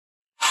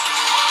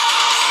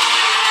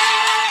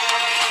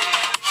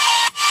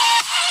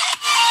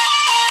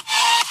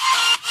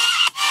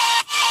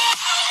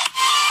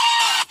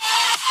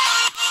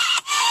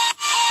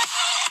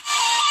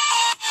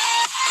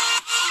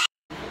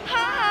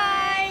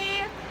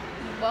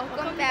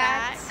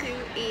back to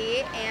E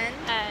and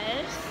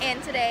S.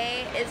 And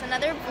today is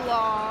another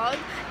vlog,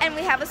 and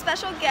we have a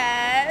special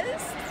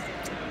guest.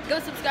 Go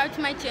subscribe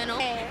to my channel,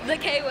 Hey. The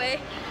K-Way.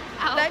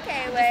 The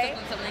K-Way.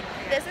 Something.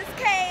 This is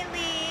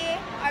Kaylee,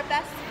 our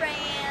best friend.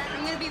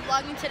 I'm gonna be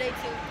vlogging today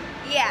too.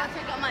 Yeah. Go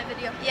check out my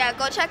video. Yeah,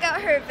 go check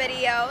out her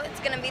video. It's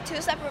gonna be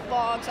 2 separate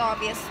vlogs,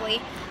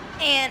 obviously.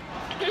 And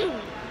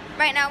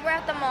right now we're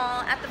at the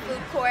mall, at the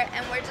food court,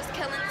 and we're just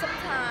killing some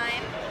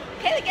time.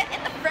 Kaylee, get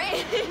in the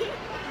frame.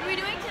 What are we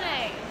doing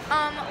today?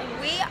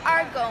 We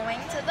are going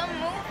to the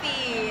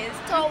movies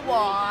to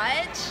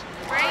watch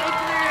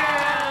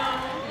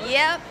Breakthrough.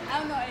 Yep. I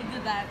don't know I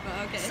did that, but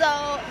okay.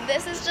 So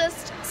this is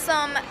just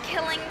some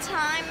killing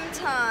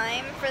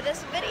time for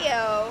this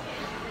video.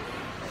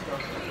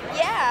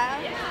 Yeah.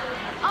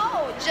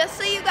 Oh, just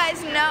so you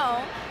guys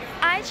know,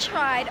 I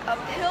tried a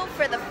pill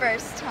for the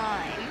first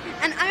time.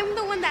 And I'm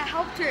the one that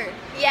helped her.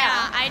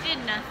 Yeah. I did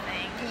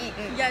nothing.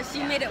 Yeah,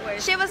 she made it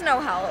worse. She was no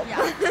help.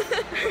 Yeah.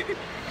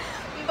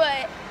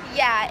 But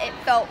yeah, it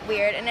felt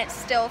weird, and it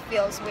still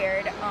feels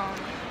weird. Oh,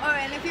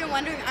 and if you're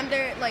wondering, I'm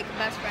their like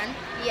best friend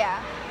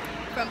Yeah.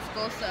 from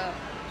school, so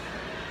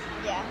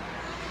Yeah.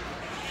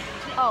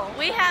 Oh.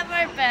 We have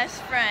our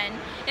best friend,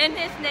 and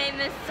his name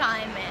is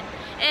Simon.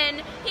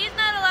 And he's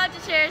not allowed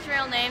to share his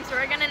real name, so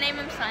we're gonna name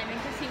him Simon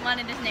because he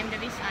wanted his name to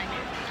be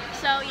Simon.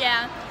 So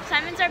yeah,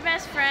 Simon's our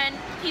best friend.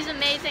 He's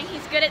amazing.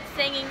 He's good at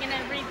singing and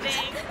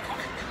everything.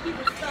 He's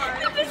a star.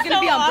 He's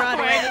gonna be on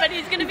Broadway. But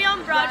he's gonna be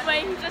on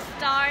Broadway. He's a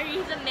star.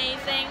 He's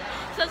amazing.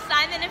 So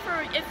Simon, if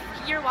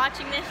you're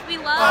watching this, we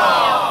love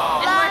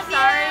you, and Love we're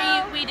sorry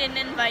you. we didn't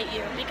invite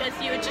you because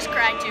you would just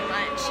cry too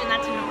much, and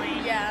that's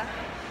annoying. Yeah.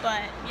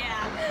 But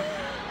yeah.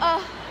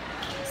 Oh.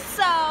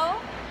 So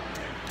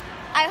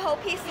I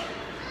hope he's.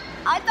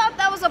 I thought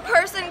that was a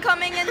person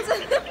coming into the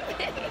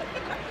video.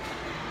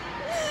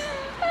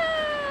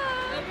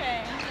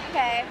 Okay.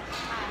 Okay.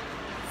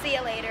 See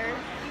you later.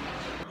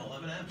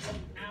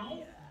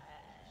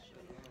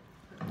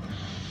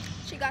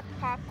 She got the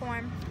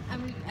popcorn.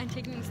 I'm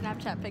taking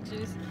Snapchat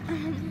pictures.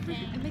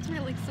 It makes my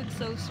legs look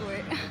so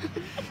short.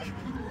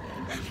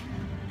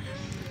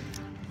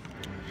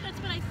 That's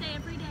what I say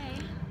every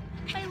day.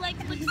 My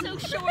legs look so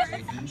short.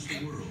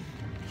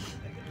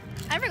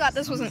 I forgot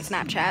this wasn't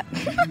Snapchat.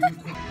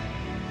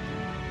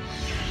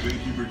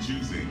 Thank you for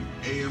choosing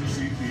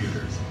AMC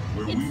Theaters,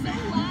 where we make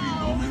movie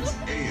moments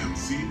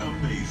AMC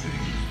amazing.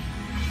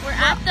 We're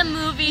at the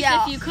movies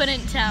Yeah. if you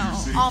couldn't Your tell.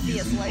 safety is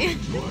obviously.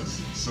 important to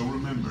us, so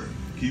remember,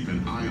 keep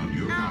an eye on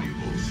your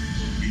valuables.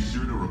 Be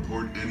sure to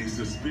report any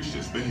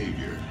suspicious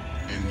behavior.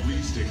 And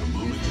please take a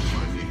moment to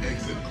find the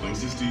exit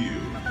closest to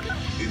you.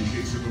 In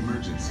case of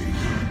emergency,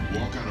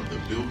 walk out of the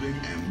building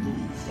and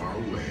move far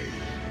away.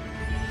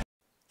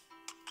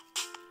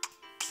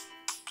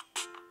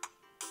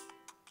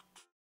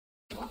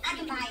 I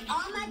can buy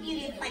all my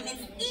beauty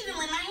appointments even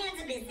when my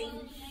hands are busy.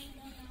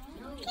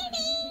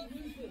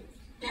 Kitty!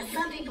 Now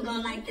some people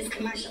gonna like this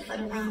commercial for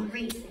the wrong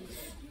reasons.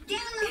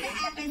 Download the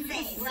app and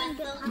say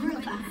Russell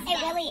Groupon. It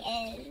really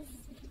is.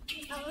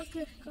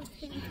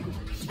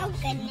 Oh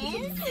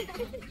goodness.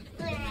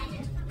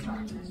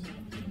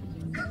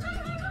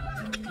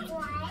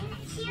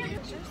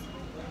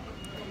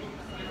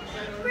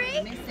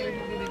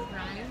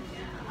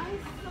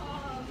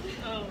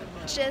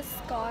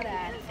 Just got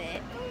out of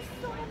it.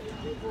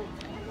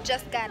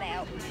 Just got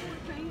out.